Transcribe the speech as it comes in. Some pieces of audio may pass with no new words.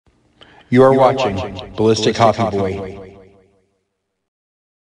You are watching Ballistic Coffee Boy.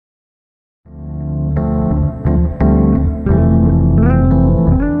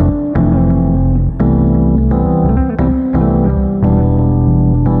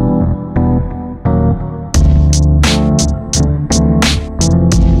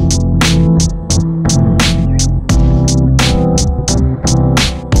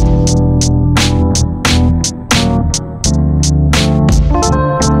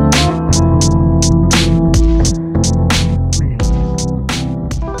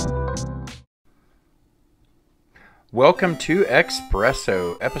 Welcome to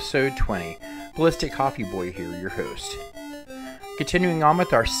XpressO, episode 20. Ballistic Coffee Boy here, your host. Continuing on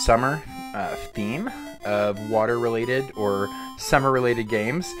with our summer theme of water-related or summer-related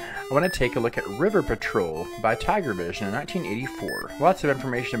games, I want to take a look at River Patrol by Tigervision in 1984. Lots of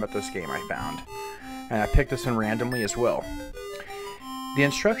information about this game I found, and I picked this one randomly as well. The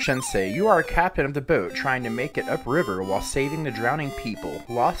instructions say, you are a captain of the boat trying to make it upriver while saving the drowning people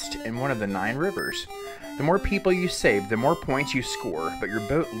lost in one of the 9 rivers. The more people you save, the more points you score, but your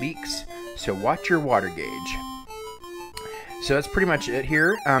boat leaks, so watch your water gauge. So that's pretty much it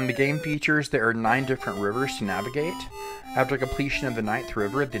here. The game features there are 9 different rivers to navigate. After completion of the 9th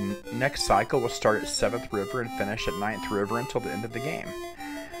river, the next cycle will start at 7th river and finish at 9th river until the end of the game.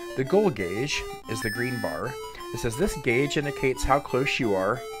 The goal gauge is the green bar. It says this gauge indicates how close you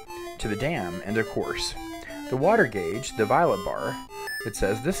are to the dam and the course. The water gauge, the violet bar, it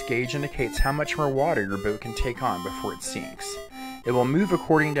says this gauge indicates how much more water your boat can take on before it sinks. It will move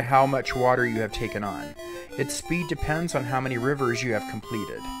according to how much water you have taken on. Its speed depends on how many rivers you have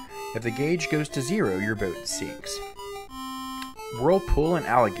completed. If the gauge goes to 0, your boat sinks. Whirlpool and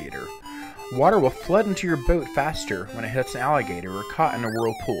alligator. Water will flood into your boat faster when it hits an alligator or caught in a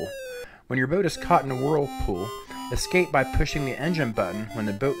whirlpool. When your boat is caught in a whirlpool, escape by pushing the engine button when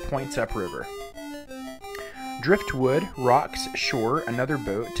the boat points upriver. Driftwood, rocks, shore, another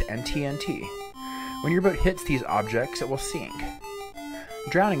boat, and TNT. When your boat hits these objects, it will sink.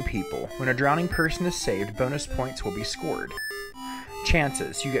 Drowning people. When a drowning person is saved, bonus points will be scored.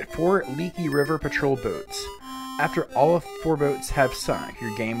 Chances. You get 4 leaky river patrol boats. After all of 4 boats have sunk,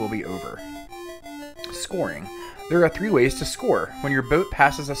 your game will be over. Scoring. There are 3 ways to score. When your boat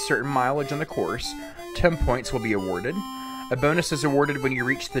passes a certain mileage on the course, 10 points will be awarded. A bonus is awarded when you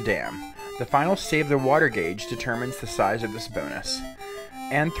reach the dam. The final save the water gauge determines the size of this bonus.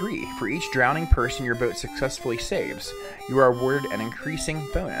 And 3. For each drowning person your boat successfully saves, you are awarded an increasing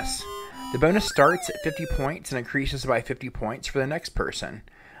bonus. The bonus starts at 50 points and increases by 50 points for the next person,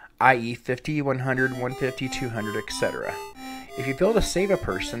 i.e. 50, 100, 150, 200, etc. If you fail to save a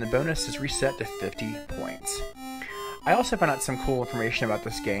person, the bonus is reset to 50 points. I also found out some cool information about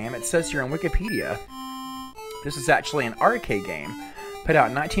this game. It says here on Wikipedia, this is actually an arcade game put out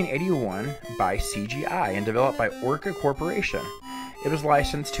in 1981 by CGI and developed by Orca Corporation. It was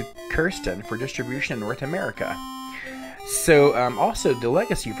licensed to Kirsten for distribution in North America. So, also the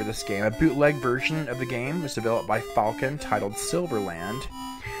legacy for this game, a bootleg version of the game was developed by Falcon titled Silverland,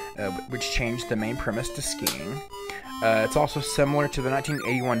 which changed the main premise to skiing. It's also similar to the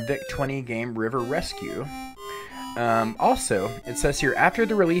 1981 VIC-20 game River Rescue. Also, it says here, after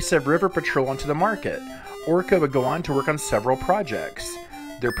the release of River Patrol onto the market, Orca would go on to work on several projects.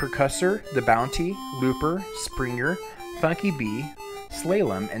 Their Percussor, The Bounty, Looper, Springer, Funky Bee,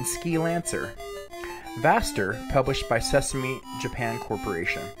 Slalom, and Ski Lancer. Vaster, published by Sesame Japan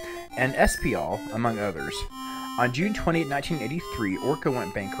Corporation, and XPO, among others. On June 20, 1983, Orca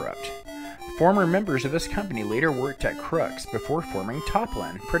went bankrupt. Former members of this company later worked at Crux before forming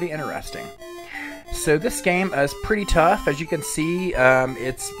Toplin. Pretty interesting. So this game is pretty tough. As you can see,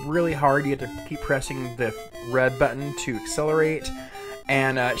 it's really hard. You have to keep pressing the red button to accelerate.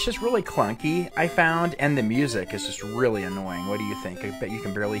 And it's just really clunky, I found. And the music is just really annoying. What do you think? I bet you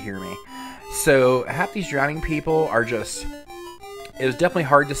can barely hear me. So half these drowning people are just... It was definitely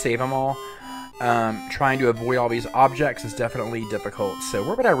hard to save them all. Trying to avoid all these objects is definitely difficult. So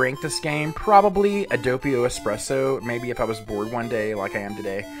where would I rank this game? Probably a Doppio Espresso. Maybe if I was bored one day like I am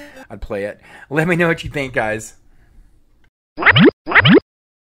today, I'd play it. Let me know what you think, guys.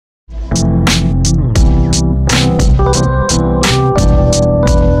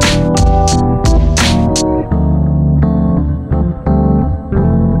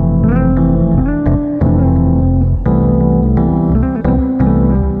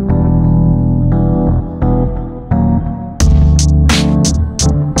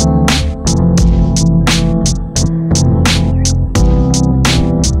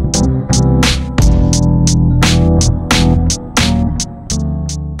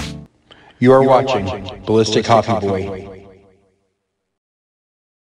 You are watching Ballistic Coffee Boy.